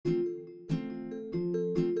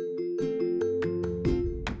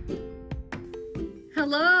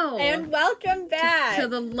Hello. And welcome back to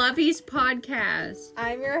the Lovies podcast.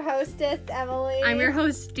 I'm your hostess, Emily. I'm your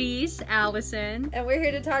hostess, Allison. And we're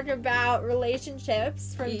here to talk about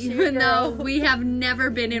relationships from two Even girls. though we have never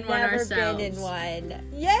been in one ourselves. Never been in one.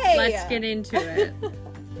 Yay! Let's get into it.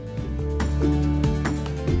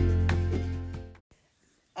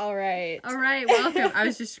 All right, welcome. I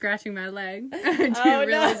was just scratching my leg. I didn't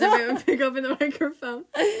realize if it would pick up in the microphone.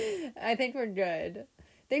 I think we're good.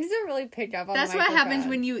 Things don't really pick up on That's the what microphone. happens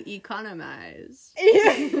when you economize.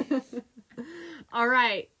 Yeah. All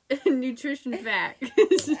right. Nutrition fact.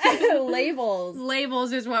 Labels.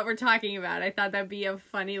 Labels is what we're talking about. I thought that'd be a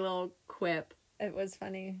funny little quip. It was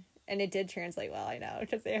funny. And it did translate well, I know,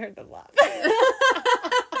 because they heard them laugh.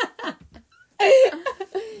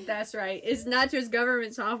 That's right. It's not just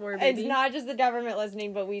government software, baby. It's not just the government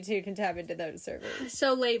listening, but we too can tap into those servers.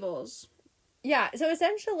 So labels. Yeah, so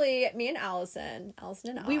essentially, me and Allison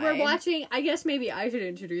and I. We were watching, I guess maybe I should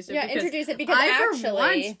introduce it. Yeah, introduce it because I actually. for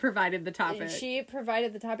once provided the topic. She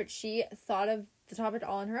provided the topic. She thought of the topic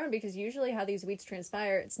all on her own because usually how these weeks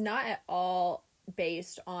transpire, it's not at all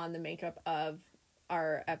based on the makeup of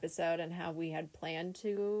our episode and how we had planned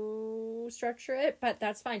to structure it, but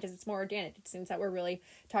that's fine because it's more organic. It seems that we're really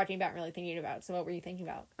talking about and really thinking about. So what were you thinking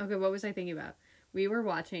about? Okay, what was I thinking about? We were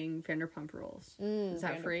watching Vanderpump Rules. Is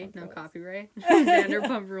that Vanderpump free? Rules. No copyright?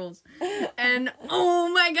 Vanderpump Rules. And,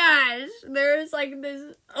 oh my gosh, there's like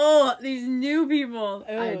these new people.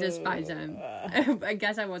 I despise them. I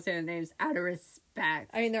guess I won't say the names out of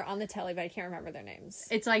respect. I mean, they're on the telly, but I can't remember their names.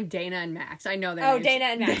 It's like Dana and Max. I know their names. Oh, Dana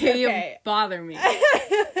and Max, They okay. bother me.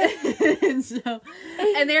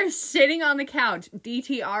 and they're sitting on the couch,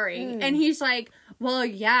 DTRing, and he's like, well,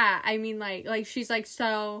 yeah, I mean, like she's like,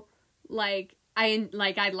 so, like, I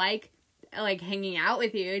like hanging out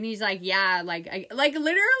with you, and he's like, yeah, like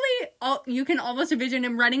literally, you can almost envision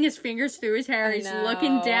him running his fingers through his hair. He's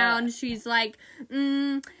looking down. She's like,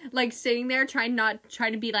 like sitting there trying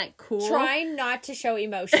to be like cool, trying not to show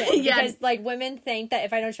emotion. Yeah. Because like women think that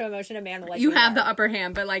if I don't show emotion, a man will like you me have more. the upper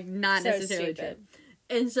hand, but like not So necessarily stupid.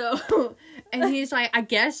 true. And so, and he's like, I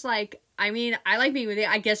guess, like, I mean, I like being with you.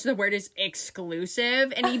 I guess the word is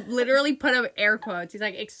exclusive. And he literally put up air quotes. He's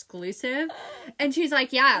like, exclusive? And she's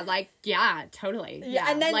like, yeah, totally.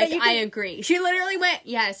 Yeah, and then, like, I agree. She literally went,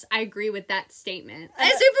 yes, I agree with that statement.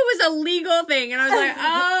 As if it was a legal thing. And I was like,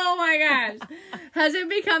 oh my gosh. Has it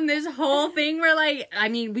become this whole thing where, like, I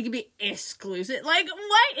mean, we could be exclusive? Like,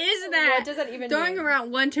 what is that? What does that even Throwing mean?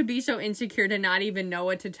 around, one, to be so insecure to not even know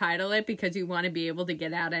what to title it because you want to be able to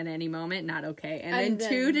get out at any moment, not okay. And then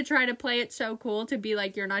two, to try to play it so cool to be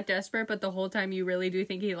like, you're not desperate, but the whole time you really do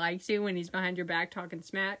think he likes you when he's behind your back talking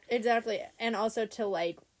smack. Exactly. And also to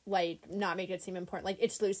like not make it seem important, like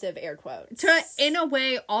exclusive air quotes. To, in a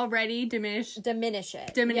way, already diminish it. Diminish the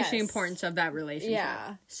Yes. importance of that relationship.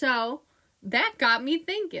 Yeah. So, that got me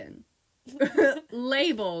thinking.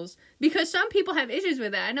 Labels, because some people have issues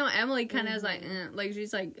with that. I know Emily kind of is like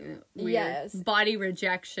she's like weird. Yes. Body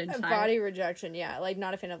rejection type. Body rejection, yeah, like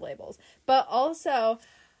not a fan of labels. But also,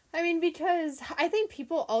 I mean, because I think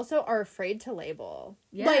people also are afraid to label.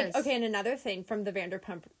 Yes. Like, okay, and another thing from the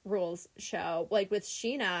Vanderpump Rules show, like with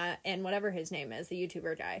Sheena and whatever his name is, the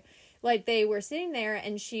YouTuber guy, like they were sitting there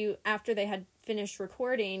and she, after they had finished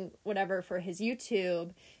recording whatever for his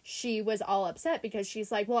YouTube, she was all upset because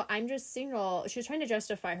she's like, well, I'm just single. She was trying to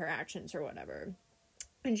justify her actions or whatever.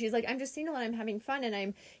 And she's like, I'm just single and I'm having fun and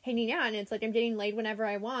I'm hanging out and it's like I'm getting laid whenever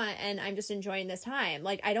I want and I'm just enjoying this time.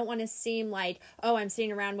 Like, I don't want to seem like, oh, I'm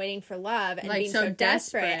sitting around waiting for love and like being so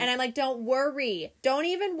desperate. And I'm like, don't worry. Don't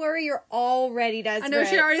even worry. You're already desperate. I know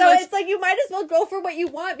she already so looks... it's like, you might as well go for what you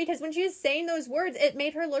want because when she was saying those words, it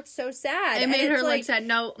made her look so sad. It made her like, look sad.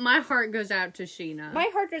 No, my heart goes out to Sheena.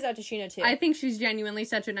 My heart goes out to Sheena too. I think she's genuinely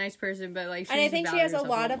such a nice person, but like, and I think she has a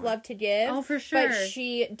lot of love to give. Oh, for sure. But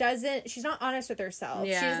she's not honest with herself.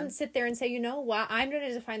 Yeah. She doesn't sit there and say, you know what, I'm going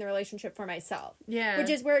to define the relationship for myself. Yeah. Which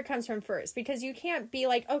is where it comes from first. Because you can't be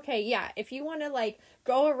like, okay, yeah, if you want to like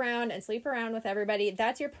go around and sleep around with everybody,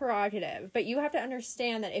 that's your prerogative. But you have to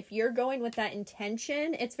understand that if you're going with that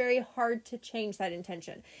intention, it's very hard to change that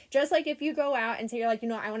intention. Just like if you go out and say, you're like, you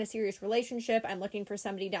know, I want a serious relationship, I'm looking for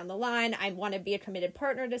somebody down the line, I want to be a committed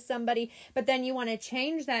partner to somebody, but then you want to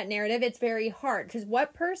change that narrative, it's very hard. Because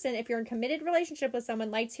what person, if you're in a committed relationship with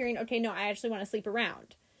someone, likes hearing, okay, no, I actually want to sleep around?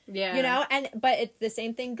 Yeah. You know, but the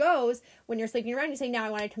same thing goes when you're sleeping around. You say, now I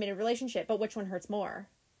want a committed relationship, but which one hurts more?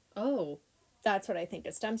 Oh. That's what I think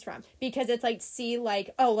it stems from. Because it's like, see,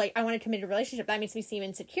 like, oh, like, I want a committed relationship. That makes me seem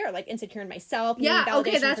insecure. Like, insecure in myself. Yeah,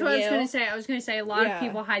 okay, that's what I was going to say. say. I was going to say a lot of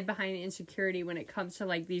people hide behind insecurity when it comes to,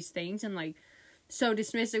 like, these things. And, like, so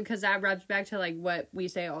dismissive because that rubs back to, like, what we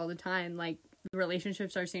say all the time. Like,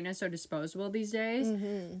 relationships are seen as so disposable these days.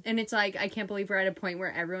 And it's like, I can't believe we're at a point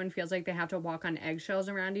where everyone feels like they have to walk on eggshells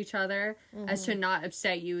around each other as to not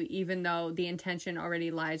upset you, even though the intention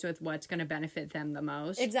already lies with what's going to benefit them the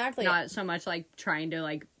most. Exactly. Not so much like trying to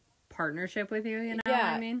like partnership with you, you know what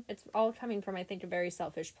I mean? It's all coming from, I think, a very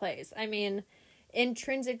selfish place. I mean,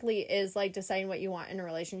 intrinsically, is like deciding what you want in a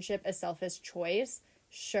relationship a selfish choice?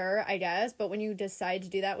 Sure, I guess. But when you decide to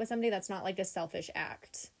do that with somebody, that's not like a selfish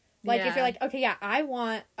act. Like, if you're like, okay, yeah, I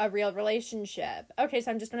want a real relationship. Okay,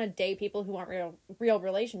 so I'm just going to date people who want real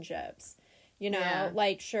relationships. You know,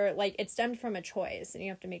 like, sure, like, it stemmed from a choice, and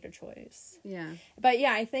you have to make a choice. Yeah. But,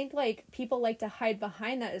 yeah, I think, like, people like to hide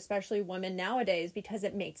behind that, especially women nowadays, because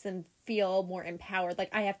it makes them feel more empowered.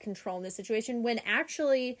 Like, I have control in this situation, when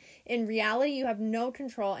actually, in reality, you have no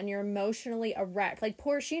control, and you're emotionally a wreck. Like,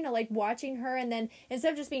 poor Sheena, like, watching her, and then,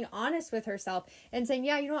 instead of just being honest with herself, and saying,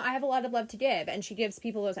 yeah, you know what, I have a lot of love to give, and she gives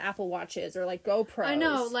people those Apple Watches, or, like, GoPros. I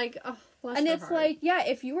know, like, oh, and it's like, yeah,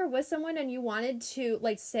 if you were with someone and you wanted to,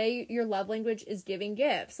 like, say your love language is giving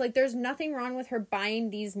gifts, like, there's nothing wrong with her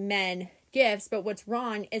buying these men gifts, but what's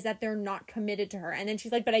wrong is that they're not committed to her. And then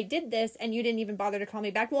she's like, but I did this and you didn't even bother to call me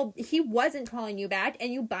back. Well, he wasn't calling you back,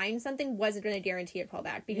 and you buying something wasn't going to guarantee a call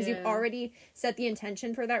back, because you've already set the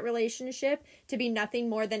intention for that relationship to be nothing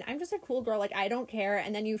more than, I'm just a cool girl, like, I don't care,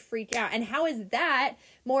 and then you freak out. And how is that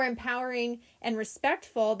more empowering and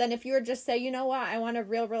respectful than if you were just say, you know what, I want a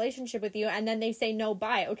real relationship with you, and then they say no,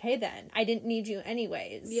 bye. Okay, then I didn't need you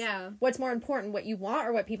anyways. Yeah. What's more important, what you want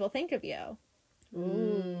or what people think of you?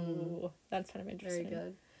 Ooh, that's kind of interesting.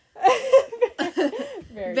 Very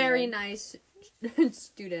good. Very nice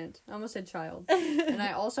student. I almost said child. And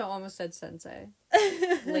I also almost said sensei.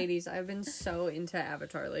 Ladies, I've been so into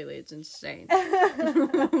Avatar lately. It's insane.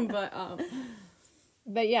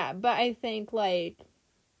 But yeah, but I think, like,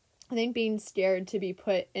 being scared to be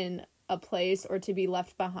put in a place or to be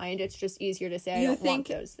left behind, it's just easier to say, I don't want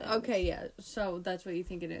those things. Okay, yeah. So that's what you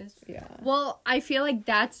think it is? Yeah. Well, I feel like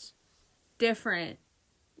that's different,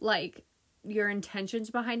 like, your intentions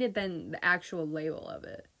behind it than the actual label of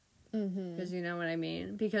it. Because you know what I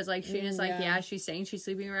mean? Because, like, Sheena's like, yeah, she's saying she's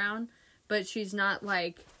sleeping around, but she's not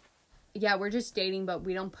like, yeah, we're just dating, but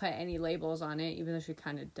we don't put any labels on it, even though she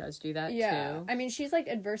kind of does do that, too. I mean, she's, like,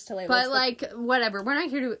 adverse to labels. But, like, whatever. We're not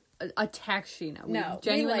here to attack Sheena. We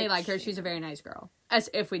genuinely like her. She's a very nice girl. As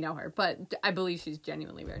if we know her. But I believe she's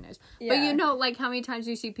genuinely very nice. Yeah. But, you know, like, how many times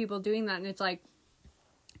you see people doing that, and it's like,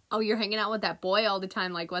 oh, you're hanging out with that boy all the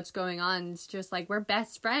time, like, what's going on? It's just like, we're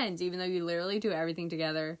best friends, even though you literally do everything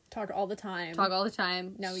together. Talk all the time.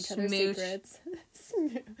 Know each other's secrets.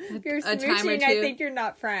 If you're a time or smooching, two. I think you're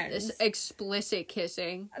not friends. Explicit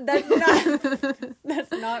kissing. That's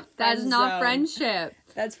not friendship.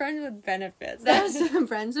 That's friends with benefits. That's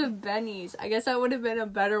friends with bennies. I guess that would have been a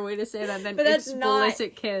better way to say that than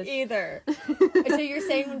explicit kiss. Either. So you're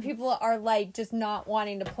saying when people are, like, just not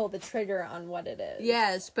wanting to pull the trigger on what it is.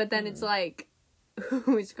 Yes, but then it's like,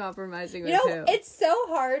 who's compromising with who? It's so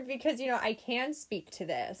hard because, I can speak to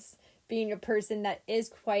this, being a person that is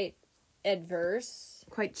quite adverse.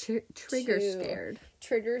 Quite trigger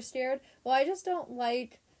scared. Well, I just don't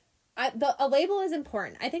like... a label is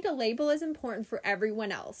important. I think a label is important for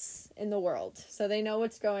everyone else in the world, so they know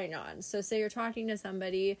what's going on. So say you're talking to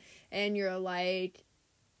somebody and you're like,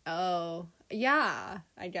 oh, yeah,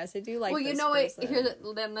 I guess I do like this person.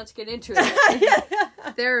 Then let's get into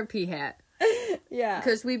it. Therapy hat. Yeah.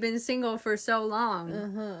 Because we've been single for so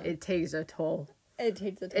long. It takes a toll.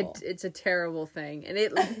 It's a terrible thing. And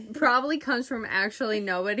it probably comes from actually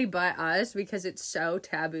nobody but us, because it's so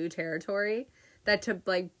taboo territory that to,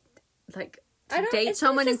 like date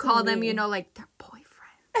someone and call them, like, their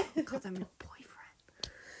boyfriend. Call them your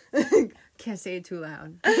boyfriend. Can't say it too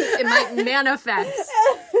loud. It might manifest.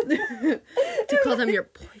 To call them your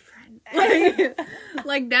boyfriend.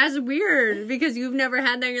 Like, that's weird, because you've never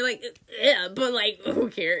had that, and you're like, yeah, but, like, who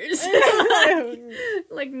cares?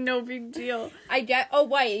 Like, no big deal.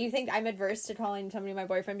 Why? You think I'm adverse to calling somebody my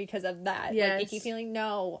boyfriend because of that? Yes. Like, icky feeling?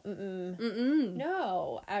 No.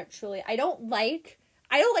 No, actually. I don't like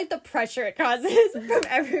the pressure it causes from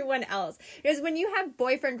everyone else. Because when you have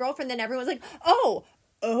boyfriend, girlfriend, then everyone's like,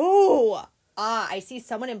 I see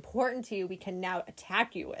someone important to you we can now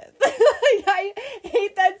attack you with. I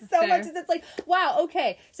hate that so much. It's like, wow,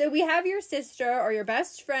 okay, so we have your sister or your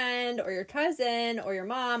best friend or your cousin or your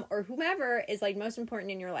mom or whomever is, like, most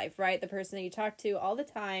important in your life, right? The person that you talk to all the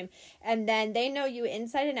time. And then they know you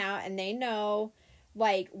inside and out, and they know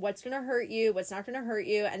like what's going to hurt you, what's not going to hurt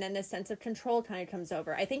you, and then the sense of control kind of comes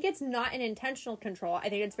over. I think it's not an intentional control. I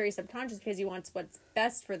think it's very subconscious because he wants what's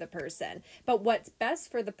best for the person. But what's best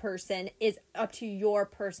for the person is up to your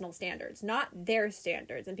personal standards, not their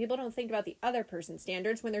standards. And people don't think about the other person's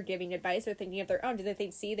standards when they're giving advice or thinking of their own. Do they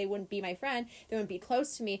think, see, they wouldn't be my friend, they wouldn't be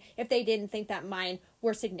close to me if they didn't think that mine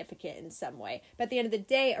were significant in some way. But at the end of the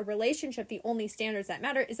day, a relationship, the only standards that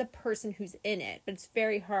matter is a person who's in it. But it's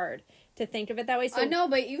very hard to think of it that way. So I know,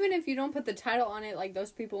 but even if you don't put the title on it, like,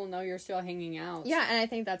 those people will know you're still hanging out. yeah, and I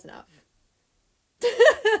think that's enough.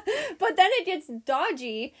 But then it gets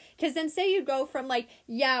dodgy, because then say you go from like,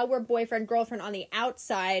 yeah, we're boyfriend, girlfriend on the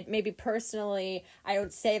outside. Maybe personally, I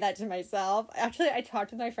don't say that to myself. Actually, I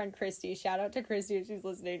talked with my friend Christy. Shout out to Christy if she's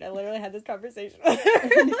listening. I literally had this conversation with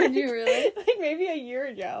her. Did you really? Like maybe a year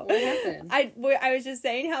ago. What happened? I was just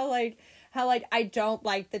saying how I don't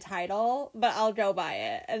like the title, but I'll go by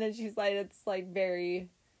it. And then she's like, it's like very,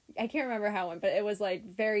 I can't remember how it went, but it was like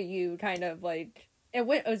very you kind of like, it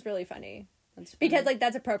was really funny. That's funny. Because like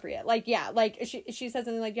that's appropriate. Like yeah, like she said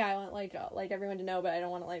something like, yeah, I want like everyone to know, but I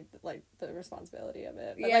don't want to like the responsibility of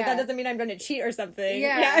it. But like that doesn't mean I'm going to cheat or something.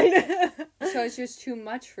 Yeah. So it's just too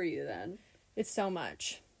much for you then. It's so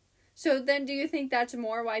much. So then do you think that's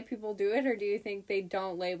more why people do it, or do you think they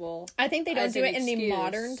don't label? I think they don't as do an it in the excuse?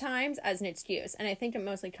 modern times as an excuse. And I think it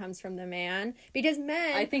mostly comes from the man. Because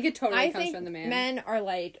men... I think it totally comes from the man. Men are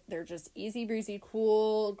like, they're just easy breezy,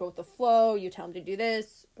 cool, go with the flow, you tell them to do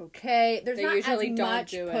this, okay. There's They not usually as don't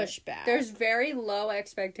much do it. pushback. There's very low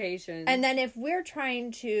expectations. And then if we're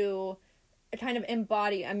trying to kind of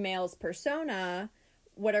embody a male's persona,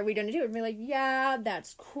 what are we going to do? We're like, yeah,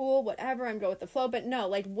 that's cool, whatever, I'm going with the flow. But no,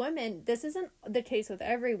 like women, this isn't the case with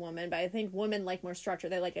every woman, but I think women like more structure.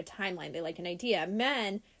 They like a timeline. They like an idea.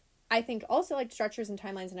 Men, I think, also like structures and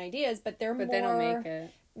timelines and ideas, but they're more... But they don't make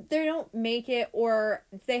it. They don't make it, or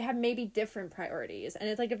they have maybe different priorities. And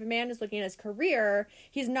it's like if a man is looking at his career,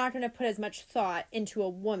 he's not going to put as much thought into a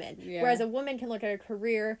woman. Yeah. Whereas a woman can look at a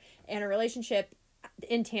career and a relationship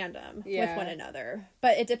in tandem with one another.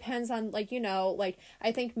 But it depends on, like, you know, like,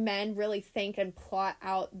 I think men really think and plot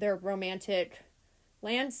out their romantic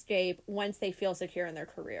landscape once they feel secure in their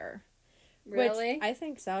career. Really? Which I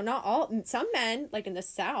think so. Not all. Some men, like in the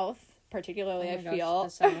South, particularly, Oh I my gosh, feel, the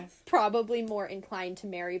South. probably more inclined to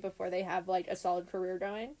marry before they have, like, a solid career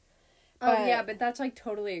going. Oh, yeah, but that's, like,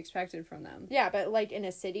 totally expected from them. Yeah, but, like, in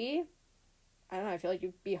a city... I don't know, I feel like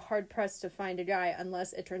you'd be hard-pressed to find a guy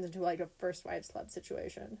unless it turns into, like, a First Wives Club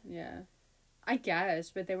situation. Yeah. I guess,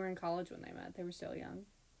 but they were in college when they met. They were still young.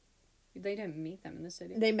 They didn't meet them in the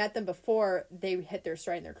city. They met them before they hit their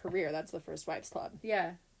stride in their career. That's the First Wives Club.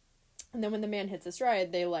 Yeah. And then when the man hits a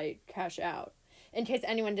stride, they, like, cash out. In case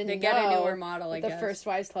anyone didn't know... They get a newer model, I the guess. First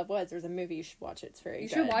Wives Club was. There's a movie. You should watch it. It's very good. You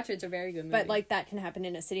should watch it. It's a very good movie. But, like, that can happen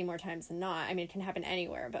in a city more times than not. I mean, it can happen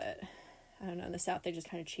anywhere, but... I don't know. In the South, they just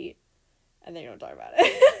kind of cheat. And they don't talk about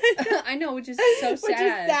it. I know, which is so sad. Which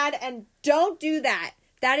is sad, and don't do that.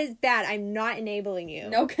 That is bad. I'm not enabling you.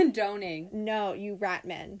 No condoning. No, you rat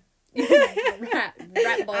men.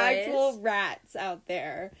 rat boys. Actual rats out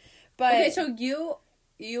there. But okay, so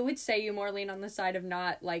you would say you more lean on the side of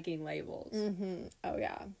not liking labels. Mm-hmm. Oh,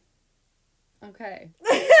 yeah. Okay.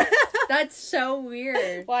 That's so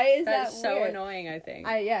weird. Why is That's that so weird? annoying, I think.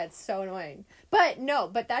 Yeah, it's so annoying. But no,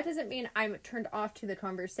 but that doesn't mean I'm turned off to the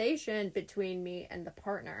conversation between me and the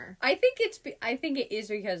partner. I think it is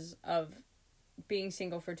because of being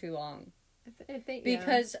single for too long. I think,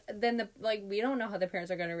 Because then we don't know how the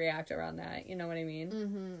parents are going to react around that. You know what I mean?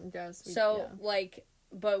 Mm-hmm. Yes.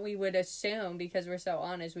 But we would assume, because we're so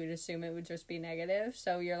honest, we'd assume it would just be negative.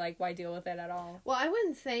 So you're like, why deal with it at all? Well, I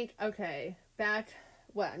wouldn't think, okay, back,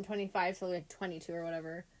 I'm 25, so like 22 or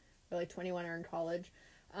whatever, or like 21 or in college.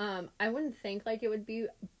 I wouldn't think like it would be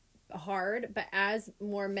hard, but as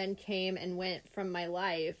more men came and went from my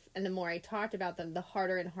life, and the more I talked about them, the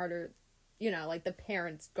harder and harder, like the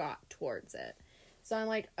parents got towards it. So I'm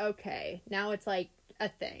like, okay, now it's like a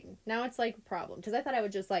thing. Now it's like a problem. Because I thought I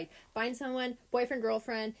would just like find someone, boyfriend,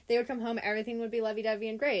 girlfriend, they would come home, everything would be lovey-dovey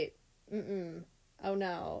and great. Oh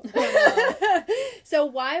no. So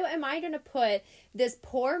why am I going to put this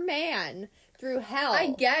poor man through hell?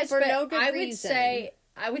 I guess, for but no good reason.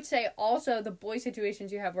 I would say also the boy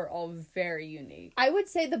situations you have were all very unique. I would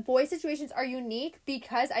say the boy situations are unique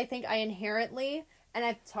because I think I inherently, and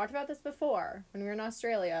I've talked about this before when we were in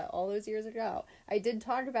Australia all those years ago. I did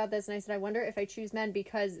talk about this and I said, I wonder if I choose men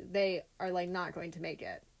because they are like not going to make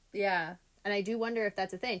it. Yeah. And I do wonder if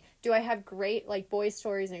that's a thing. Do I have great, like, boy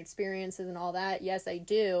stories and experiences and all that? Yes, I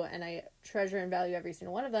do. And I treasure and value every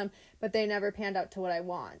single one of them. But they never panned out to what I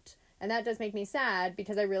want. And that does make me sad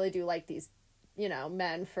because I really do like these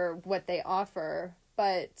men for what they offer,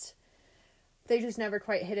 but they just never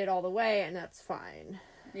quite hit it all the way, and that's fine.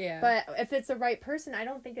 Yeah. But if it's the right person, I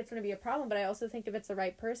don't think it's going to be a problem, but I also think if it's the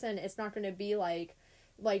right person, it's not going to be like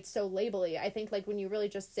so labely. I think like when you really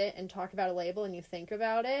just sit and talk about a label and you think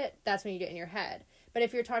about it, that's when you get in your head. But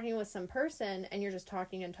if you're talking with some person and you're just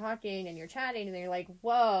talking and you're chatting and then you're like,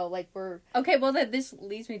 whoa, like we're... Okay, well, this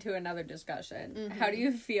leads me to another discussion. Mm-hmm. How do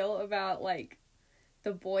you feel about, like,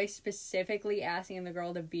 the boy specifically asking the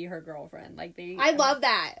girl to be her girlfriend? Like, I love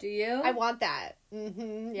that. Do you? I want that.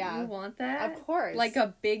 Mm-hmm, yeah. You want that? Of course. Like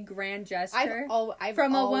a big grand gesture? I've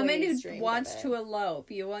from a woman who wants to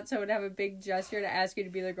elope. You want someone to have a big gesture to ask you to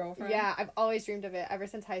be their girlfriend? Yeah, I've always dreamed of it ever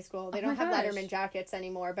since high school. They don't have Letterman jackets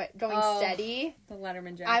anymore, but going steady. The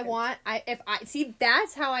Letterman jacket. See,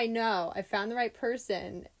 that's how I know I found the right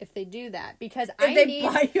person if they do that. Because if they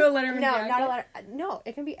buy you a Letterman jacket? No,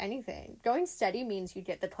 it can be anything. Going steady means you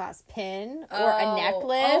get the class pin or a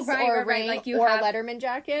necklace or a ring like a Letterman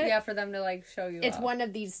jacket. Yeah, for them to like show you. It's one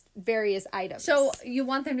of these various items. So you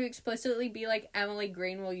want them to explicitly be like, Emily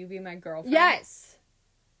Green, will you be my girlfriend? Yes.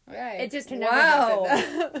 Okay. It just can never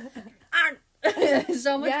happen.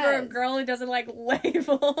 So much for a girl who doesn't like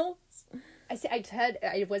labels.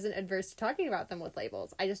 I wasn't adverse to talking about them with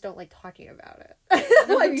labels. I just don't like talking about it.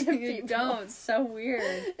 Like you don't. It's so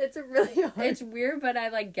weird. It's really hard. It's weird, but I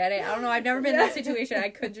like get it. I don't know. I've never been in that situation. I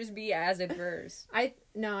could just be as adverse. I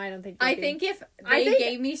don't think. I think if they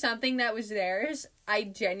gave me something that was theirs, I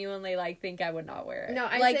genuinely think I would not wear it. No,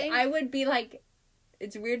 I would be like.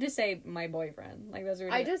 It's weird to say my boyfriend. Like, that's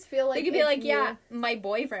weird. I just feel like... They could be like, yeah, my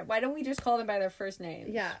boyfriend. Why don't we just call them by their first names?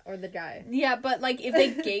 Yeah, or the guy. Yeah, but, like, if they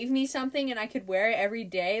gave me something and I could wear it every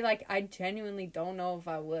day, like, I genuinely don't know if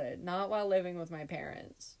I would. Not while living with my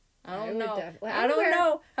parents. I don't know. I don't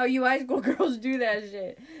know how you high school girls do that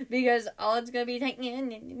shit. Because all it's going to be like...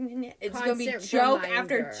 It's going to be joke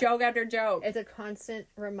after joke after joke. It's a constant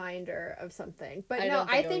reminder of something. But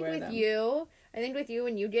I think with you...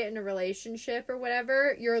 when you get in a relationship or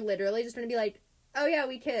whatever, you're literally just going to be like, oh yeah,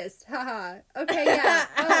 we kissed. Haha. Okay, yeah.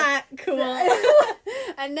 Oh. Cool.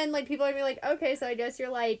 And then, like, people are going to be like, okay, so I guess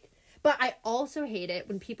you're like... But I also hate it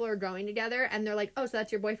when people are growing together and they're like, oh, so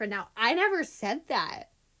that's your boyfriend now. I never said that.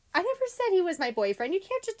 I never said he was my boyfriend. You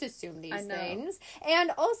can't just assume these things.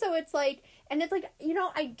 And also it's like, I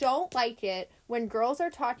don't like it when girls are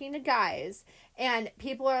talking to guys and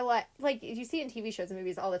people are like you see in TV shows and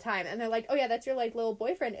movies all the time and they're like, oh yeah, that's your like little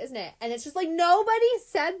boyfriend, isn't it? And it's just like, nobody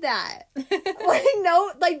said that. That's where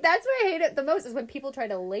I hate it the most is when people try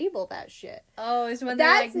to label that shit. Oh, is when they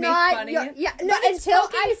like make fun of you? Yeah, no, until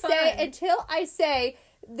I say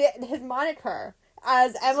his moniker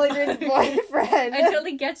as Emily Green's boyfriend. Until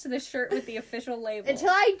he gets to the shirt with the official label.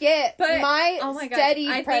 Until I get my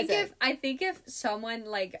steady present. I think if someone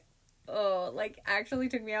actually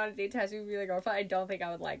took me on a date to ask me to be their girlfriend, I don't think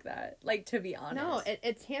I would like that. Like, to be honest. No,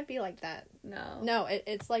 it can't be like that. No,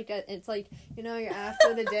 it's like you're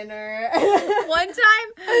after the dinner. One time,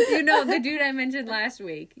 the dude I mentioned last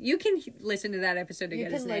week. You can listen to that episode to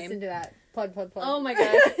get his name. You can listen to that. Plug. Oh my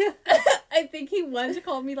god. I think he once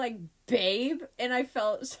called me like babe, and I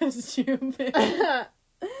felt so stupid. It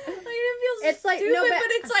feels stupid, but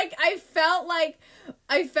it's like I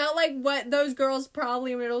felt like what those girls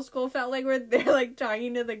probably in middle school felt like, where they're like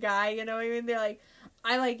talking to the guy, you know what I mean? They're like,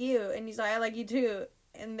 I like you, and he's like, I like you too,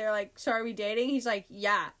 and they're like, so are we dating? He's like,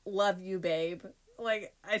 yeah, love you, babe.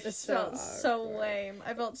 Like, I just felt so lame.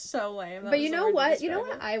 I felt so lame. But you know what? You know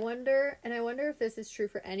what I wonder? And I wonder if this is true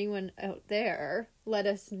for anyone out there. Let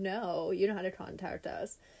us know. You know how to contact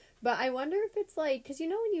us. But I wonder if it's like... Because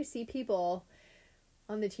when you see people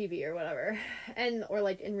on the TV or whatever, or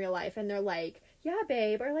like in real life, and they're like, yeah,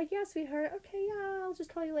 babe, or like, yeah, sweetheart, okay, yeah, I'll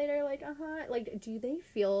just call you later, like, like, do they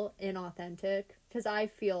feel inauthentic? Because I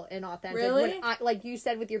feel inauthentic. Really? Like you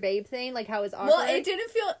said with your babe thing, like how it was awkward. Well, it didn't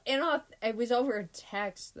feel inauthentic. It was over a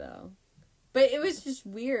text, though. But it was just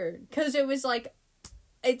weird. Because it was like,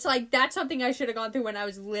 it's like, that's something I should have gone through when I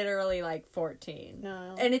was literally like 14.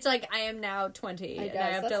 No. And it's like, I am now 20. I guess. And I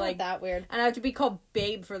have that's to not like, that weird. And I have to be called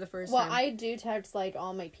babe for the first time. Well, I do text like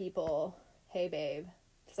all my people, hey babe.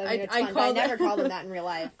 Because I think it's fun, but I never call them that in real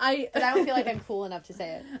life. Because I don't feel like I'm cool enough to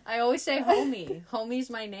say it. I always say homie. Homie's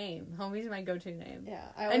my name. Homie's my go-to name. Yeah.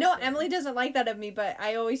 I know Emily doesn't like that of me, but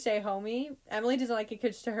I always say homie. Emily doesn't like it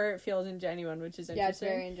because to her it feels ingenuine, which is interesting. Yeah, it's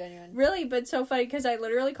very ingenuine. Really, but it's so funny because I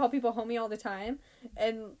literally call people homie all the time.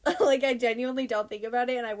 And like I genuinely don't think about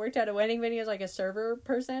it. And I worked at a wedding venue as like a server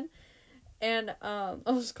person. And I'll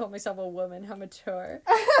just call myself a woman, how mature.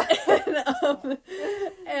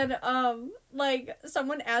 and like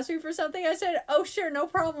someone asked me for something, I said, "Oh sure, no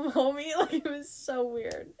problem, homie." Like it was so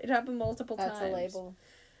weird. It happened multiple times. That's a label.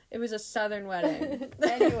 It was a Southern wedding.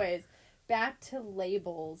 Anyways, back to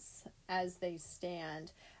labels as they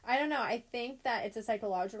stand. I don't know. I think that it's a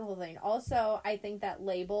psychological thing. Also, I think that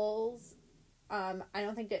labels, I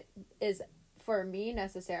don't think it is for me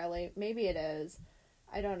necessarily. Maybe it is.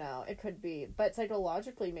 I don't know. It could be. But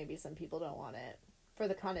psychologically, maybe some people don't want it for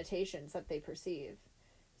the connotations that they perceive.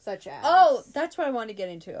 Such as... Oh, that's what I wanted to get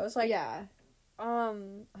into. I was like... Yeah. I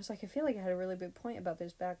was like, I feel like I had a really big point about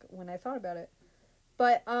this back when I thought about it.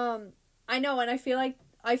 But, I know, and I feel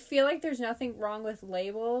like there's nothing wrong with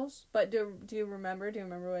labels, but do you remember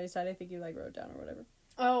what I said? I think you, like, wrote down or whatever.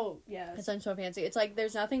 Oh, yes. Because I'm so fancy. It's like,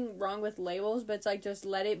 there's nothing wrong with labels, but it's like, just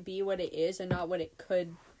let it be what it is and not what it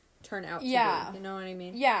could turn out to be. You know what I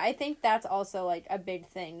mean? Yeah, I think that's also, like, a big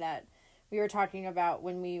thing that we were talking about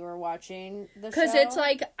when we were watching the show. Because it's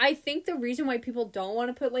like, I think the reason why people don't want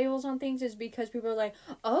to put labels on things is because people are like,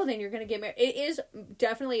 oh, then you're going to get married. It is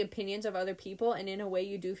definitely opinions of other people, and in a way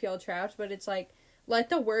you do feel trapped, but it's like, let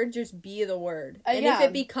the word just be the word. And if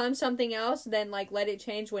it becomes something else, then, like, let it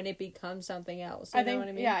change when it becomes something else. You know what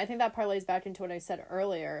I mean? Yeah, I think that parlays back into what I said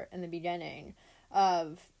earlier in the beginning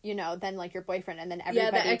of, you know, then, like, your boyfriend, and then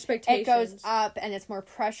everybody... Yeah, the expectations. It goes up, and it's more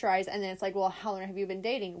pressurized, and then it's like, well, how long have you been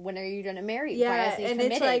dating? When are you going to marry? Yeah, why is he and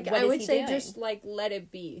committed? it's like, what I would say doing? just, like, let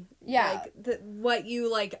it be. Yeah. Like, what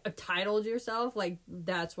you, like, titled yourself, like,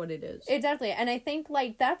 that's what it is. Exactly, and I think,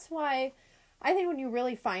 like, that's why... I think when you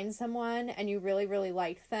really find someone, and you really, really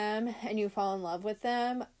like them, and you fall in love with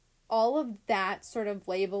them, all of that sort of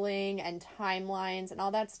labeling and timelines and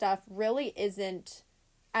all that stuff really isn't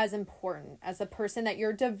as important as the person that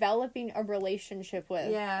you're developing a relationship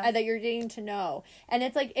with. Yeah. And that you're getting to know. And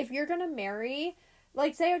it's like, if you're gonna marry,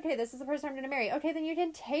 like, say, okay, this is the person I'm gonna marry. Okay, then you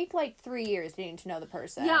can take, like, 3 years getting to know the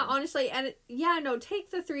person. Yeah, honestly, and,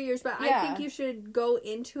 take the 3 years, but I think you should go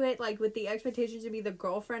into it, like, with the expectations to be the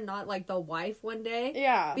girlfriend, not, like, the wife one day.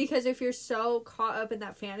 Yeah. Because if you're so caught up in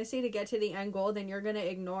that fantasy to get to the end goal, then you're gonna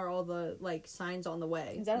ignore all the, like, signs on the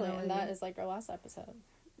way. Exactly, you know, and that is, like, our last episode.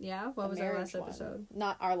 Yeah? What was our last episode?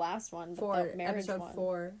 Not our last one, but the marriage episode one.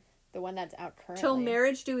 4. The one that's out currently. Till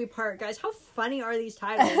marriage do we part. Guys, how funny are these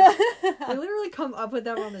titles? We literally come up with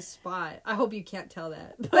them on the spot. I hope you can't tell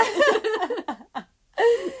that.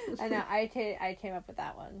 I know. I came up with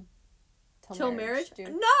that one. Till marriage? Dude.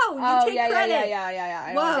 No! You take credit!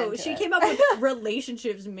 Yeah. Whoa, she came up with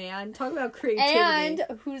relationships, man. Talk about creativity. And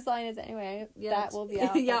whose line is it anyway? Yes. That will be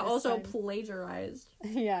out. Yeah, also time. Plagiarized.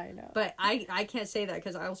 Yeah, I know. But I can't say that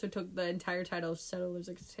because I also took the entire title of Settlers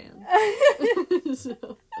of Catan.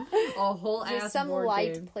 So, a whole just ass some board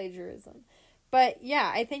light game. Plagiarism. But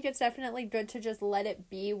yeah, I think it's definitely good to just let it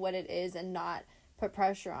be what it is and not put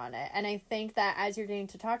pressure on it. And I think that as you're getting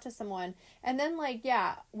to talk to someone, and then, like,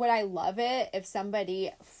 yeah, would I love it if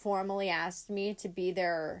somebody formally asked me to be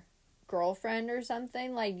their girlfriend or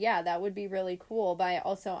something? Like, yeah, that would be really cool. But I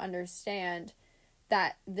also understand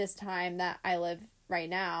that this time that I live right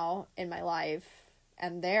now in my life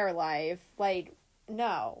and their life, like,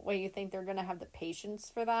 no. What, you think they're gonna have the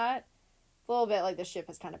patience for that? A little bit like the ship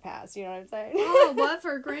has kind of passed, you know what I'm saying? Oh, what,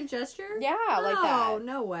 for a grand gesture? Yeah, like that. Oh,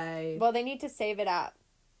 no way. Well, they need to save it up.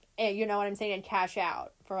 And you know what I'm saying? And cash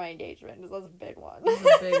out for my engagement. This was a big one. This is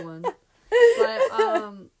a big one. But,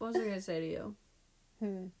 what was I going to say to you?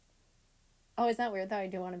 Oh, isn't that weird though? I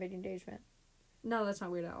do want a big engagement. No, that's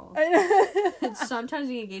not weird at all. Sometimes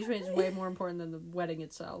the engagement is way more important than the wedding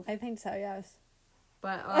itself. I think so, yes.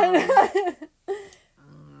 But,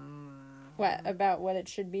 what, about what it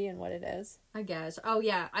should be and what it is? I guess. Oh,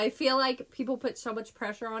 yeah. I feel like people put so much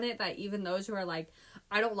pressure on it that even those who are like,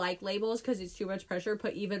 I don't like labels because it's too much pressure,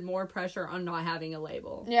 put even more pressure on not having a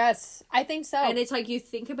label. Yes, I think so. And it's like, you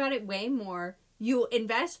think about it way more. You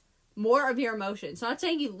invest more of your emotions. Not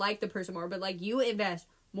saying you like the person more, but, like, you invest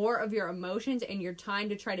more of your emotions and your time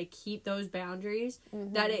to try to keep those boundaries,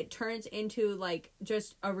 that it turns into, like,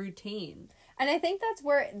 just a routine. And I think that's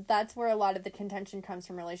where a lot of the contention comes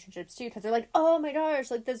from relationships too, because they're like, oh my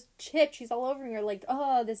gosh, like, this chick, she's all over me, or like,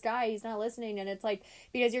 oh, this guy, he's not listening. And it's like,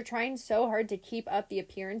 because you're trying so hard to keep up the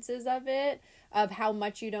appearances of it, of how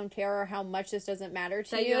much you don't care or how much this doesn't matter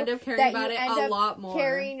to you. That you end up caring about it a lot more.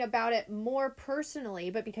 Caring about it more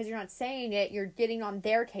personally, but because you're not saying it, you're getting on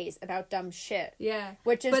their case about dumb shit. Yeah.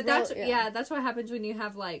 Which is, but that's what happens when you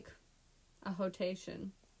have, like, a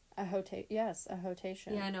hotation. A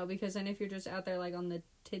hotation. Yeah, I know, because then if you're just out there, like, on the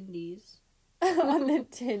Tindies. On the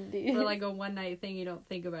Tindies. For, like, a one-night thing, you don't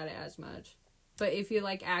think about it as much. But if you,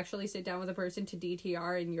 like, actually sit down with a person to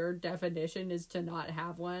DTR and your definition is to not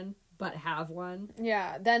have one, but have one.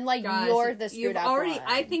 Yeah, then, like, Gosh, you're the screwed up one.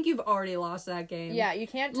 I think you've already lost that game. Yeah, you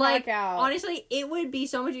can't talk like, out. Honestly, it would be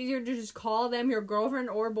so much easier to just call them your girlfriend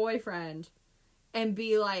or boyfriend and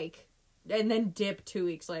be like, and then dip 2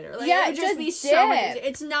 weeks later. Like, yeah, it would just be dip. so much.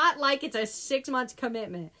 It's not like it's a 6 months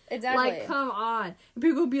commitment. Exactly. Like, come on. And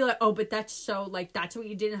people would be like, oh, but that's so, like, that's what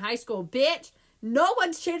you did in high school. Bitch, no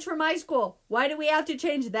one's changed from high school. Why do we have to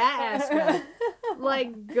change that aspect?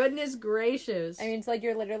 Like, goodness gracious. I mean, it's like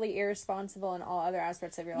you're literally irresponsible in all other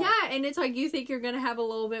aspects of your life. Yeah, and it's like you think you're going to have a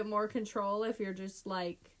little bit more control if you're just,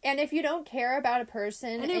 like... And if you don't care about a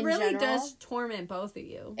person And it in really general, does torment both of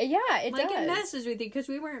you. Yeah, it like, does. It messes with you because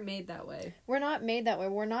we weren't made that way. We're not made that way.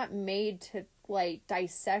 We're not made to, like,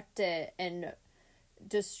 dissect it and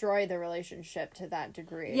destroy the relationship to that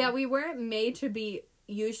degree. Yeah, we weren't made to be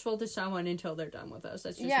useful to someone until they're done with us.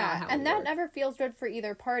 That's just not how and we that work. never feels good for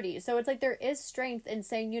either party. So it's like there is strength in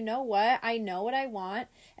saying, you know what, I know what I want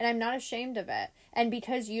and I'm not ashamed of it. And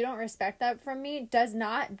because you don't respect that from me does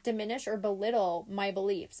not diminish or belittle my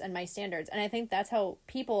beliefs and my standards. And I think that's how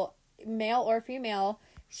people, male or female,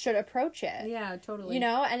 should approach it. Yeah, totally. You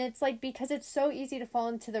know, and it's like, because it's so easy to fall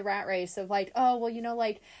into the rat race of like, oh, well, you know,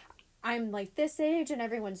 like, I'm like this age and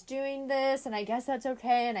everyone's doing this and I guess that's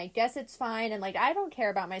okay and I guess it's fine and like I don't care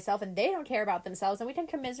about myself and they don't care about themselves and we can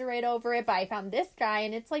commiserate over it, but I found this guy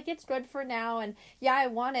and it's like it's good for now and yeah, I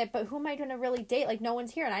want it, but who am I going to really date? Like no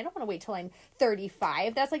one's here and I don't want to wait till I'm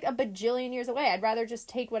 35. That's like a bajillion years away. I'd rather just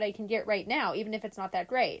take what I can get right now, even if it's not that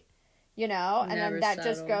great, you know? And Never then that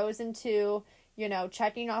settle. just goes into, you know,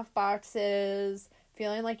 checking off boxes,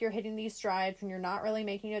 feeling like you're hitting these strides and you're not really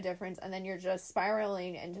making a difference, and then you're just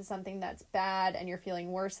spiraling into something that's bad and you're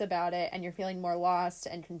feeling worse about it and you're feeling more lost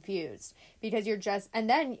and confused because you're just, and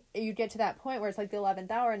then you get to that point where it's like the 11th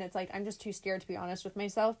hour and it's like, I'm just too scared to be honest with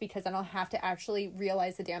myself because then I'll have to actually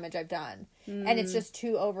realize the damage I've done. And it's just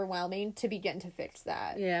too overwhelming to begin to fix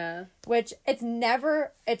that. Yeah. Which it's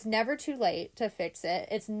never too late to fix it.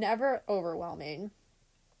 It's never overwhelming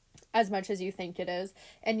as much as you think it is,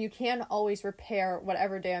 and you can always repair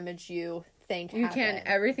whatever damage you think You happened. can.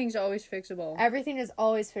 Everything's always fixable. Everything is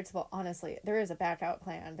always fixable. Honestly, there is a back out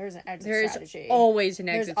plan. There's an exit There's strategy. always an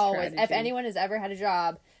exit There's always. strategy. If anyone has ever had a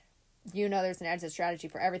job, you know there's an exit strategy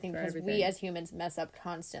for everything because we everything. as humans mess up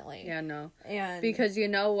constantly. Yeah, no. And Because you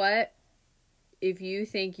know what? If you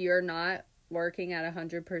think you're not working at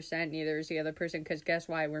 100%, neither is the other person, because guess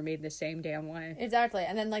why? We're made the same damn way. exactly.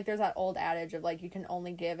 And then like there's that old adage of like you can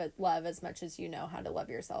only give love as much as you know how to love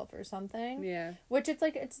yourself or something. Yeah. Which it's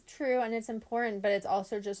like it's true and it's important, but it's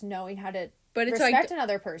also just knowing how to But it's respect like,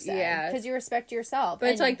 another person. yeah. Because you respect yourself. but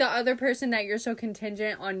it's And- like the other person that you're so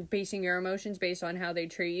contingent on basing your emotions based on how they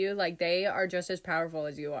treat you, like they are just as powerful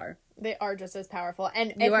as you are. they are just as powerful. And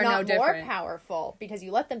You if are no not more different. powerful because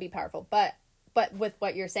you let them be powerful. But with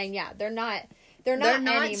what you're saying, yeah, they're not They're not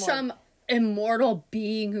anymore. some immortal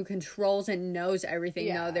being who controls and knows everything.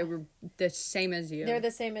 Yeah. No, they were the same as you. They're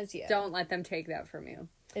the same as you. Don't let them take that from you.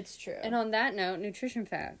 It's true. And on that note, nutrition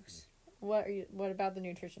facts. What about the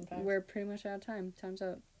nutrition facts? We're pretty much out of time. Time's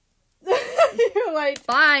up. You're like,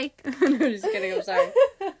 Bye. No, just kidding. I'm sorry.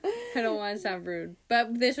 I don't want to sound rude.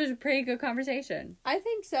 But this was a pretty good conversation. I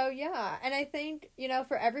think so, yeah. And I think, you know,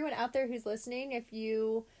 for everyone out there who's listening, if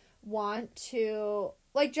you want to,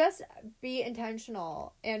 like, just be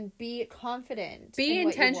intentional and be confident. Be in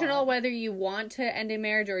what you intentional want. whether you want to end a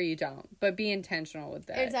marriage or you don't. But be intentional with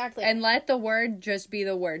that. Exactly. And let the word just be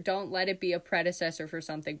the word. Don't let it be a predecessor for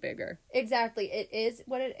something bigger. Exactly. It is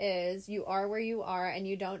what it is. You are where you are, and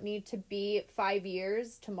you don't need to be 5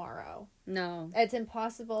 years tomorrow. No. It's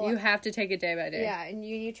impossible. You have to take it day by day. Yeah, and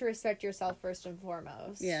you need to respect yourself first and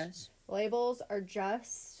foremost. Yes. Labels are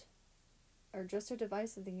just a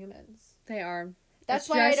device of the humans. They are. That's It's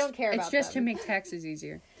why I just- don't care about It's just them. to make taxes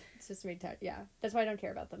easier. It's just to make yeah. That's why I don't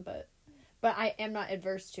care about them, but I am not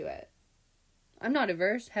adverse to it. I'm not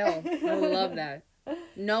averse. Hell, I would love that.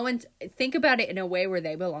 No one's... Think about it in a way where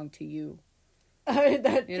they belong to you.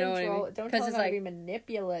 That You know what I control. mean? Don't 'Cause tell them it's how like- to be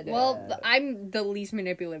manipulative. Well, I'm the least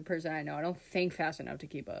manipulative person I know. I don't think fast enough to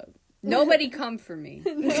keep up. Nobody come for me.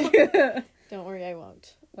 Don't worry, I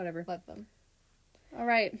won't Whatever. let them. All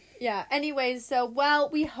right. Yeah. Anyways, so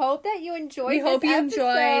we hope that you enjoyed. We hope this you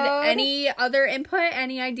enjoyed. episode. Any other input?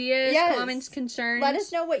 Any ideas? Yes. Comments? Concerns? Let us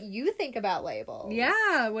know what you think about labels.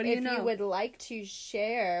 Yeah. What do you know? If you would like to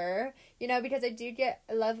share, because I do get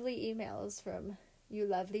lovely emails from you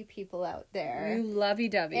lovely people out there. You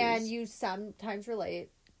lovey-doveys. And you sometimes relate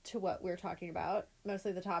to what we're talking about,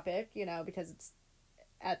 mostly the topic, because it's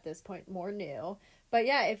at this point more new. But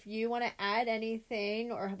yeah, if you want to add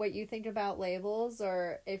anything or what you think about labels,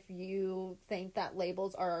 or if you think that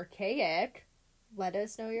labels are archaic, let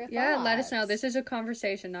us know your thoughts. Yeah, let us know. This is a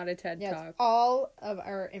conversation, not a TED Talk. All of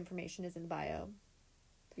our information is in the bio.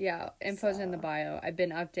 Yeah, info's in the bio. I've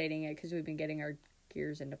been updating it because we've been getting our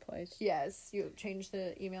gears into place. Yes, you changed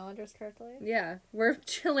the email address correctly? Yeah, we're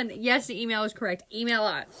chilling. Yes, the email is correct. Email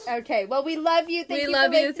us. Okay, well, we love you. Thank you. We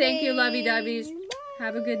love you. Thank you, lovey-dovey's.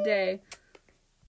 Have a good day.